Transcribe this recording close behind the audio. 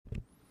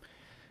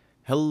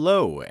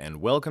Hello, and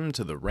welcome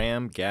to the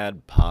Ram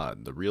Gad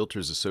Pod, the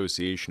Realtors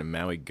Association of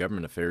Maui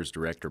Government Affairs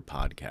Director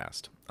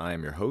podcast. I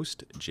am your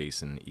host,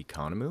 Jason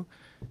Economou,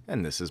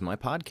 and this is my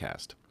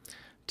podcast.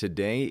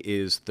 Today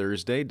is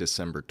Thursday,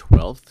 December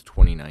 12th,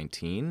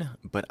 2019,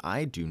 but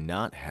I do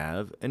not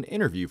have an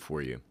interview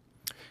for you.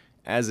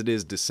 As it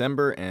is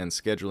December and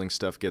scheduling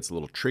stuff gets a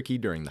little tricky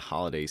during the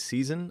holiday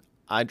season,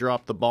 I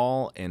dropped the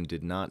ball and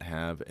did not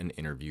have an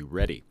interview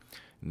ready.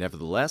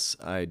 Nevertheless,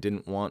 I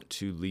didn't want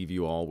to leave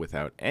you all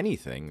without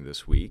anything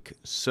this week,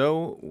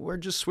 so we're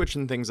just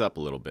switching things up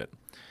a little bit.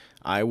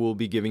 I will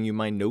be giving you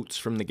my notes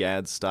from the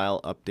GAD style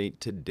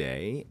update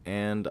today,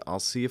 and I'll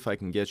see if I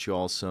can get you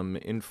all some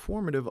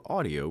informative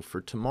audio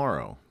for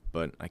tomorrow,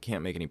 but I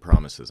can't make any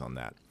promises on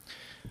that.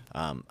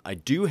 I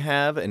do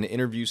have an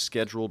interview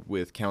scheduled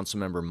with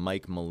Councilmember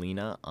Mike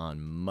Molina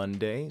on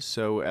Monday,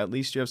 so at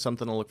least you have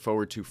something to look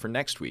forward to for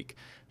next week.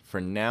 For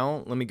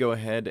now, let me go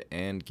ahead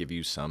and give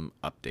you some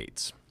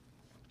updates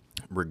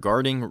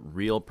regarding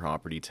real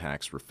property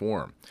tax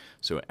reform.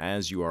 So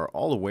as you are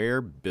all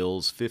aware,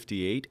 Bills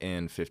 58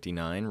 and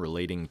 59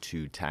 relating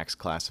to tax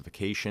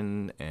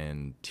classification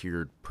and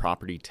tiered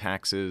property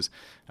taxes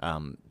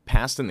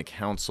passed in the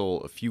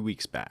council a few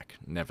weeks back.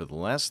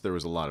 Nevertheless, there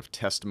was a lot of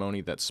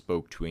testimony that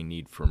spoke to a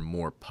need for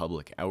more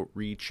public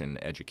outreach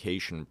and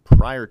education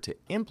prior to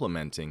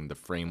implementing the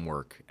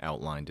framework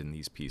outlined in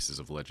these pieces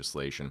of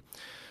legislation.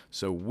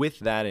 So with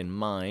that in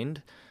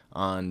mind,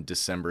 on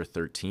December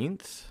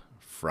 13th,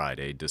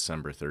 Friday,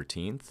 December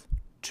 13th,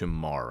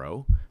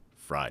 tomorrow,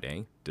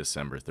 Friday,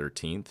 December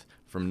 13th,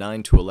 from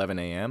 9 to 11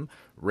 a.m.,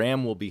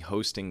 RAM will be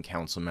hosting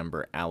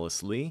Councilmember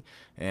Alice Lee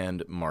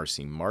and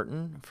Marcy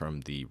Martin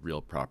from the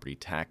Real Property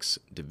Tax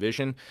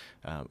Division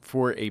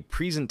for a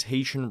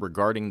presentation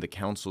regarding the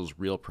Council's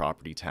real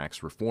property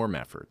tax reform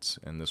efforts,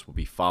 and this will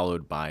be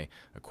followed by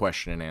a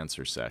question and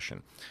answer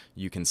session.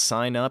 You can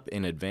sign up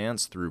in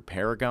advance through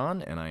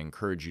Paragon, and I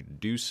encourage you to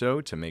do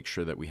so to make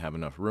sure that we have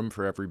enough room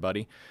for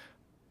everybody.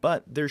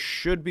 But there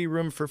should be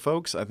room for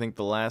folks. I think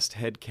the last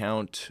head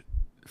count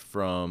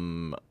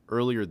from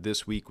earlier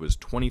this week was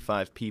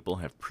 25 people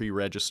have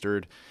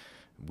pre-registered.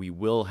 We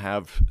will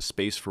have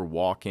space for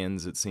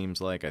walk-ins, it seems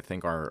like. I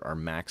think our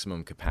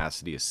maximum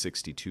capacity is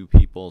 62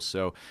 people.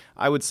 So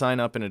I would sign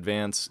up in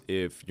advance.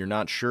 If you're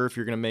not sure if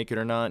you're going to make it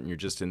or not and you're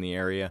just in the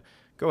area,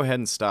 go ahead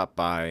and stop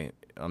by.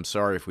 I'm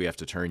sorry if we have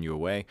to turn you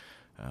away.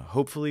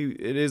 Hopefully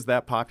it is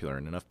that popular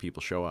and enough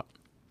people show up.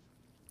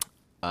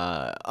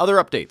 Other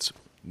updates.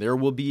 There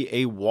will be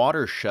a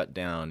water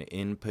shutdown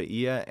in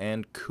Paia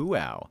and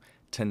Kuau.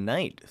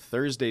 Tonight,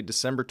 Thursday,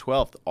 December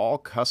 12th, all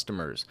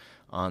customers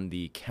on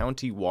the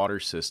county water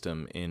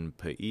system in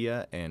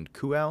Paia and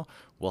Kuau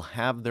will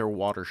have their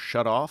water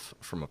shut off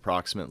from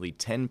approximately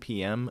 10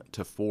 p.m.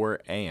 to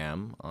 4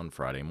 a.m. on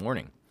Friday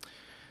morning.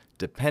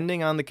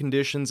 Depending on the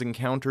conditions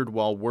encountered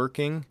while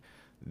working,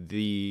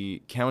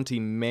 the county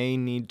may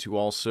need to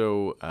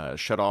also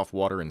shut off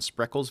water in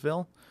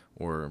Sprecklesville,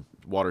 or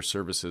water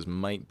services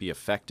might be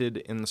affected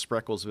in the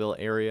Sprecklesville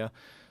area.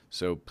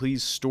 So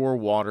please store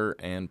water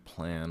and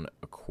plan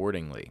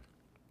accordingly.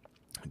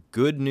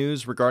 Good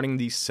news regarding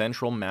the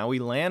Central Maui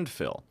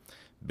landfill.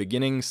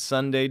 Beginning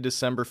Sunday,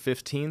 December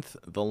 15th,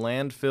 the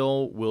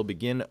landfill will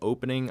begin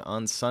opening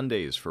on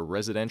Sundays for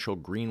residential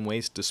green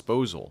waste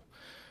disposal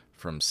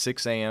from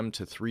 6 a.m.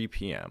 to 3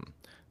 p.m.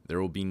 There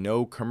will be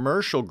no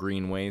commercial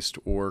green waste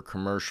or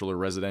commercial or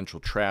residential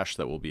trash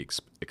that will be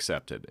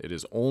accepted. It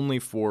is only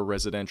for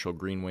residential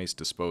green waste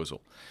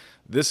disposal.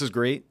 This is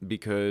great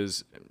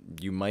because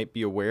you might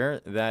be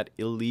aware that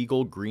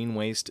illegal green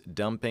waste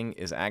dumping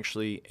is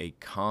actually a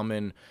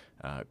common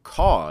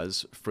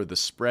cause for the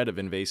spread of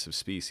invasive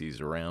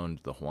species around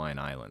the Hawaiian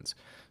Islands.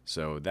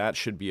 So that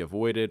should be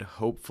avoided,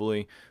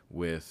 hopefully,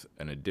 with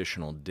an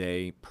additional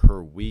day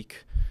per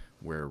week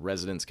where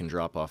residents can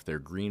drop off their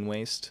green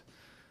waste.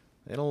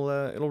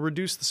 It'll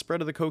reduce the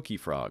spread of the koki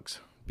frogs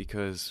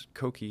because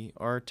koki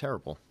are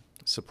terrible.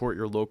 Support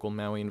your local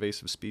Maui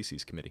Invasive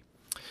Species Committee.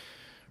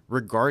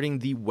 Regarding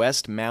the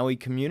West Maui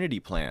Community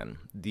Plan,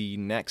 the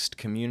next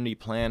Community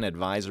Plan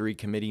Advisory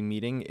Committee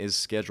meeting is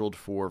scheduled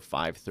for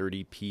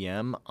 5:30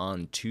 p.m.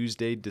 on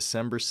Tuesday,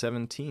 December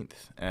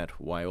 17th at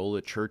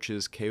Waiola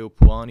Church's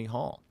Keopuani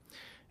Hall,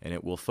 and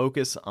it will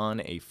focus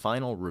on a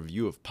final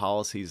review of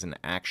policies and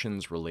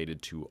actions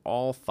related to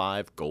all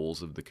 5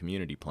 goals of the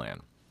community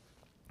plan.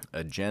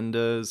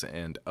 Agendas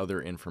and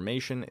other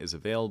information is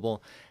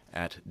available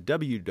at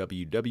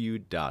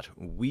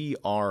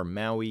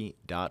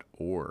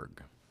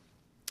www.wearemaui.org.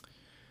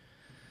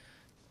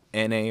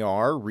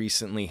 NAR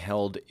recently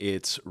held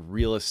its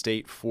Real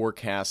Estate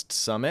Forecast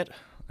Summit.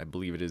 I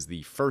believe it is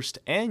the first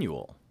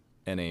annual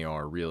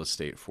NAR Real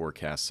Estate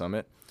Forecast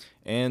Summit,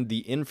 and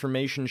the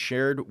information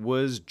shared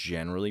was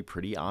generally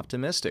pretty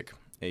optimistic.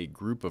 A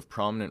group of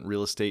prominent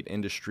real estate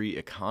industry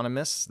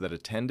economists that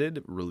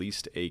attended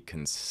released a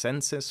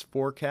consensus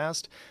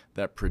forecast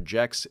that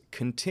projects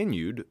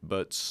continued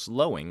but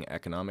slowing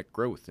economic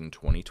growth in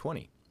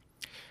 2020.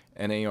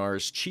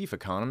 NAR's chief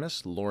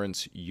economist,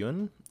 Lawrence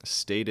Yun,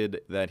 stated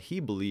that he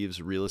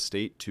believes real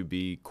estate to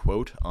be,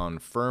 quote, on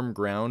firm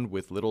ground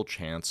with little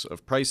chance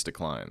of price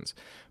declines.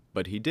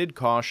 But he did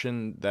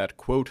caution that,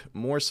 quote,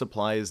 more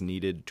supply is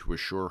needed to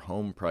assure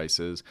home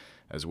prices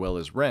as well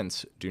as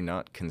rents do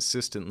not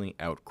consistently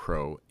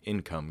outgrow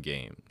income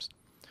gains.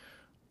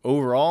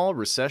 Overall,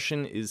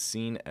 recession is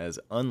seen as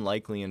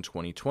unlikely in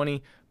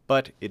 2020,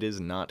 but it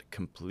is not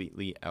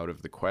completely out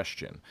of the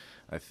question.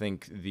 I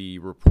think the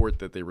report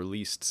that they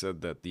released said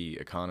that the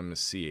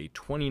economists see a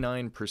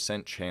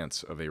 29%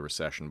 chance of a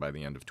recession by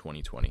the end of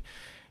 2020.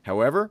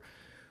 However,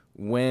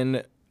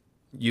 when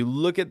you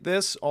look at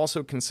this,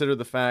 also consider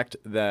the fact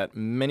that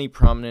many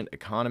prominent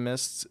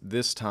economists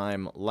this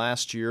time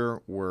last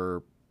year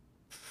were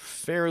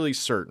fairly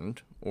certain,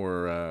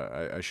 or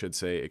I should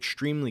say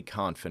extremely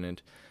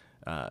confident,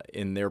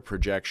 in their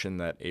projection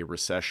that a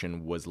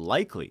recession was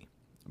likely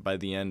by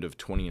the end of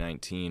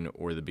 2019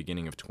 or the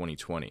beginning of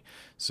 2020.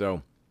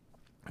 So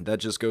that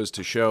just goes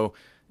to show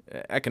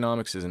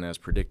economics isn't as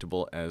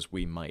predictable as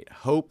we might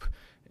hope.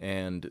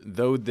 And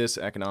though this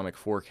economic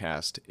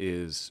forecast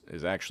is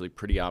actually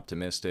pretty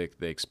optimistic,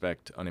 they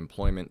expect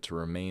unemployment to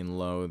remain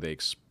low. They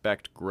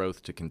expect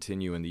growth to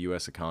continue in the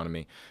U.S.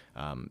 economy.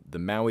 The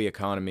Maui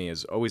economy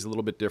is always a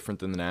little bit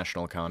different than the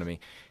national economy.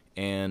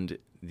 And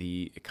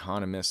the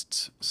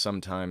economists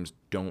sometimes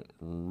don't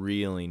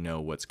really know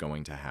what's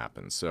going to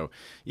happen. So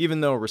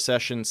even though a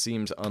recession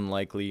seems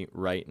unlikely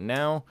right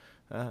now,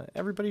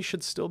 everybody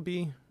should still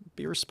be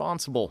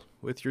responsible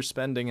with your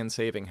spending and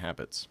saving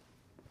habits.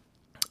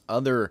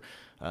 Other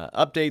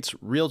updates,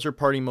 Realtor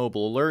Party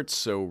mobile alerts.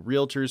 So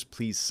realtors,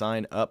 please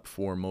sign up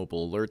for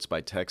mobile alerts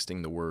by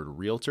texting the word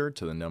realtor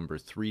to the number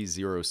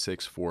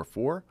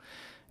 30644.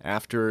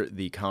 After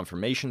the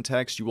confirmation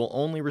text, you will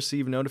only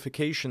receive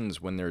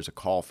notifications when there's a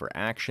call for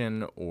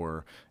action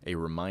or a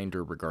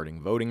reminder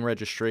regarding voting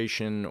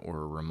registration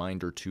or a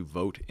reminder to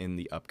vote in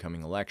the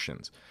upcoming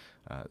elections.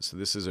 So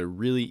this is a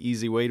really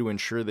easy way to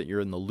ensure that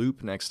you're in the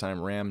loop next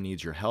time RAM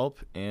needs your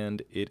help,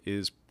 and it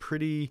is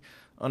pretty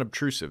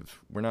unobtrusive.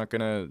 We're not going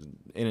to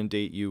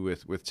inundate you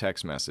with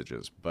text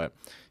messages, but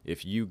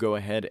if you go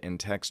ahead and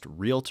text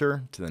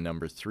realtor to the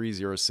number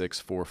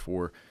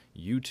 30644,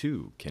 you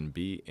too can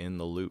be in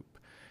the loop.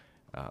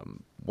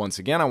 Once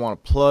again, I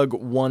want to plug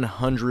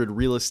 100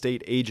 Real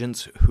Estate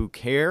Agents Who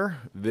Care.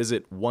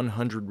 Visit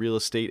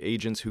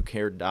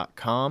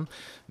 100realestateagentswhocare.com.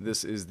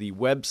 This is the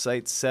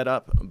website set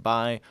up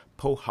by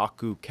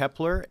Pohaku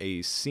Kepler,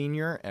 a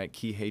senior at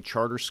Kihei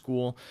Charter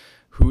School,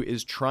 who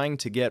is trying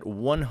to get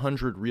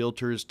 100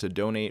 realtors to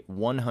donate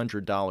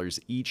 $100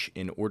 each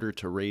in order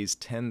to raise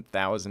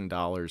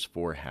 $10,000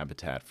 for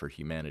Habitat for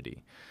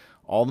Humanity.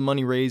 All the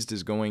money raised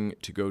is going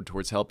to go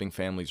towards helping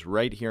families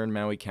right here in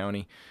Maui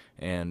County,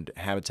 and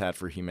Habitat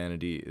for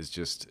Humanity is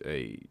just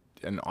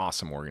an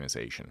awesome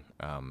organization.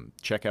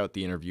 Check out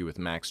the interview with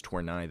Max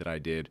Tornai that I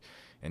did,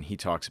 and he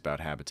talks about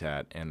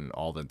Habitat and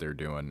all that they're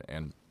doing,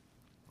 and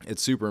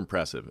it's super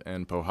impressive.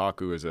 And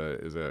Pohaku is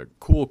a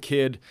cool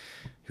kid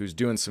who's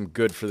doing some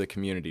good for the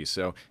community.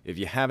 So if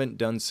you haven't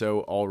done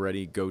so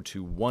already, go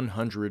to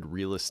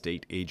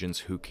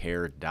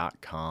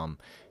 100realestateagentswhocare.com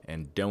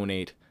and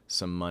donate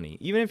some money.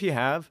 Even if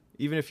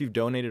you've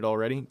donated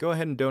already, go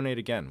ahead and donate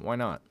again. Why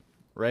not?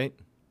 Right?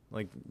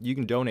 Like, you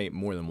can donate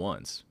more than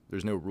once.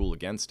 There's no rule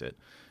against it.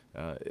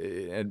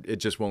 It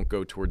just won't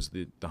go towards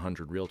the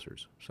 100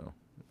 realtors. So,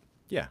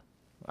 yeah,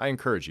 I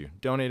encourage you.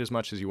 Donate as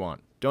much as you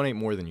want. Donate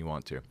more than you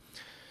want to.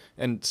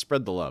 And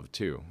spread the love,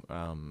 too.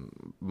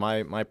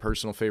 My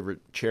personal favorite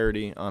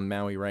charity on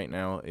Maui right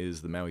now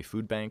is the Maui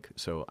Food Bank,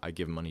 so I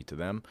give money to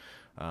them.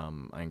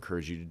 I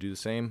encourage you to do the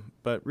same,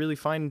 but really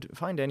find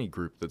any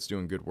group that's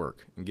doing good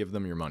work and give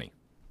them your money.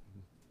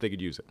 They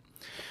could use it.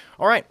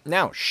 All right,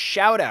 now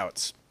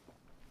shout-outs.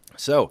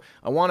 So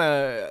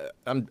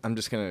I'm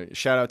just going to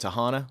shout out to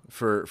Hana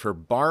for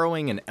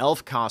borrowing an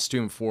elf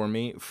costume for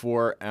me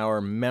for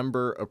our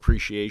Member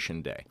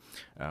Appreciation Day,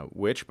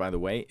 which, by the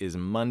way, is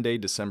Monday,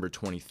 December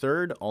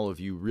 23rd. All of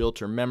you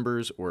Realtor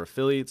members or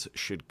affiliates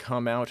should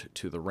come out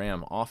to the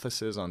RAM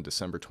offices on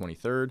December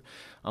 23rd.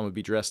 I'm going to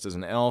be dressed as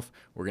an elf.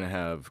 We're going to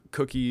have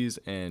cookies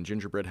and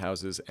gingerbread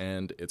houses,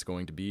 and it's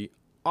going to be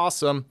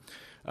awesome.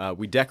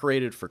 We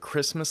decorated for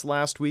Christmas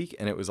last week,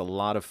 and it was a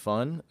lot of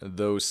fun.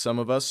 Though some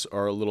of us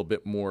are a little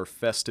bit more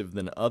festive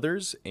than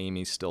others,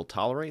 Amy still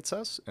tolerates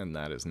us, and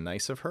that is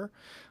nice of her.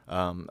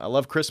 I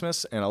love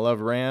Christmas, and I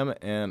love RAM,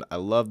 and I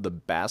love the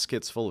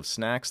baskets full of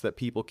snacks that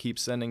people keep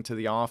sending to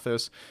the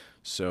office.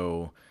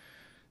 So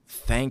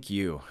thank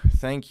you.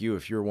 Thank you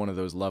if you're one of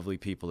those lovely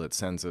people that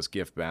sends us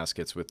gift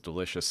baskets with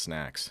delicious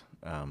snacks.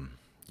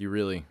 You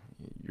really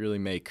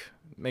make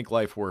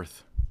life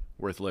worth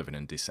living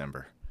in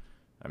December.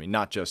 I mean,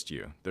 not just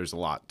you. There's a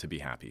lot to be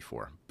happy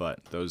for,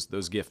 but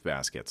those gift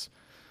baskets,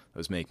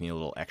 those make me a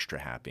little extra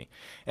happy.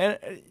 And,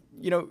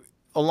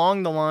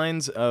 along the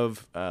lines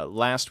of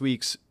last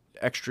week's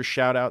extra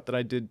shout-out that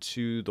I did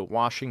to the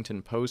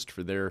Washington Post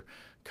for their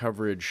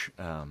coverage,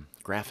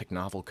 graphic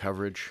novel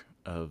coverage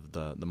of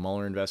the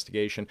Mueller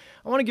investigation.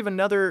 I want to give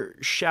another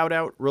shout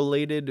out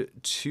related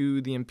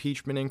to the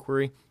impeachment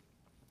inquiry.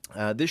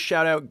 This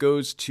shout out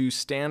goes to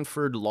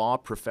Stanford law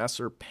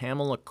professor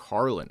Pamela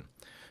Karlan,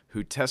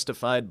 who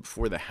testified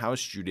before the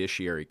House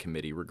Judiciary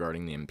Committee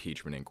regarding the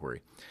impeachment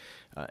inquiry.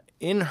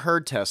 In her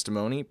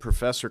testimony,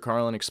 Professor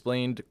Karlan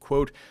explained,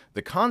 quote,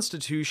 "The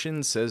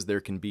Constitution says there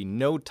can be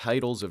no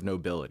titles of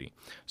nobility,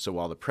 so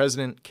while the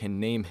president can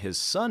name his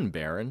son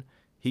baron,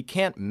 he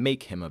can't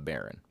make him a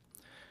baron."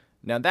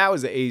 Now, that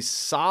was a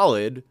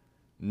solid,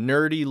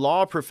 nerdy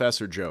law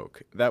professor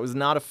joke. That was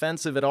not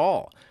offensive at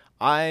all.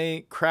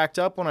 I cracked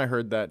up when I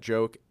heard that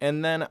joke,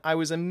 and then I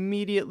was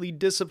immediately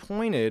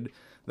disappointed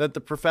that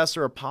the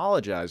professor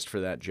apologized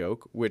for that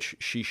joke, which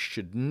she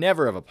should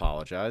never have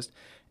apologized,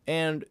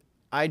 and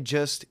I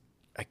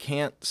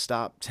can't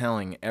stop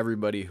telling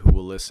everybody who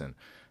will listen.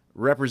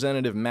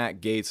 Representative Matt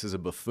Gaetz is a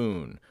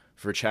buffoon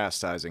for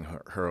chastising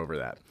her over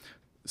that.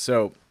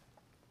 So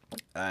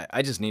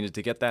I just needed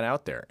to get that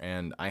out there,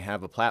 and I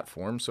have a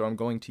platform, so I'm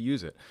going to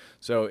use it.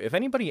 So if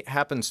anybody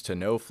happens to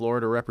know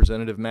Florida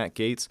Representative Matt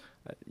Gaetz,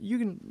 you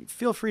can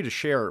feel free to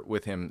share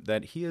with him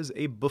that he is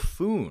a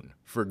buffoon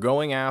for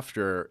going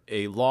after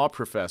a law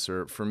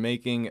professor for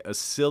making a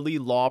silly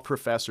law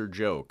professor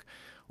joke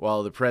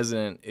while the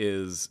president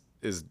is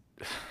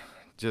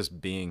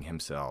just being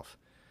himself.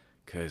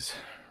 Because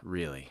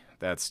really,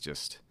 that's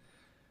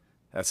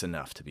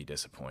enough to be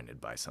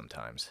disappointed by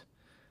sometimes.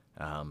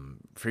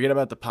 Forget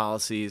about the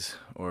policies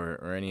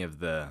or any of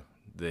the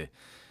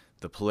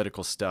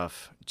political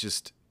stuff,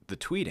 just the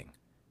tweeting.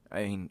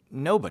 I mean,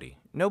 nobody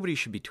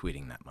should be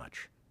tweeting that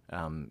much.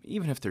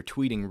 Even if they're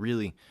tweeting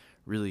really,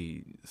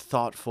 really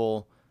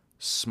thoughtful,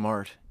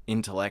 smart,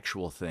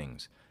 intellectual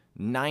things.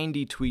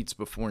 90 tweets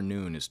before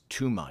noon is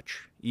too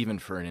much, even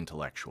for an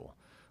intellectual,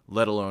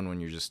 let alone when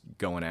you're just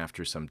going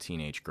after some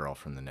teenage girl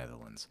from the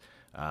Netherlands.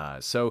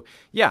 So,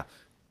 yeah,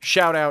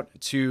 shout out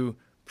to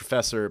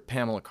Professor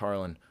Pamela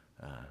Karlan.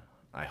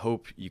 I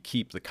hope you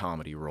keep the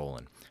comedy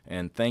rolling.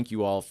 And thank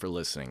you all for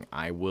listening.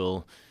 I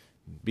will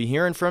be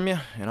hearing from you,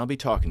 and I'll be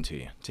talking to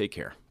you. Take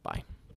care.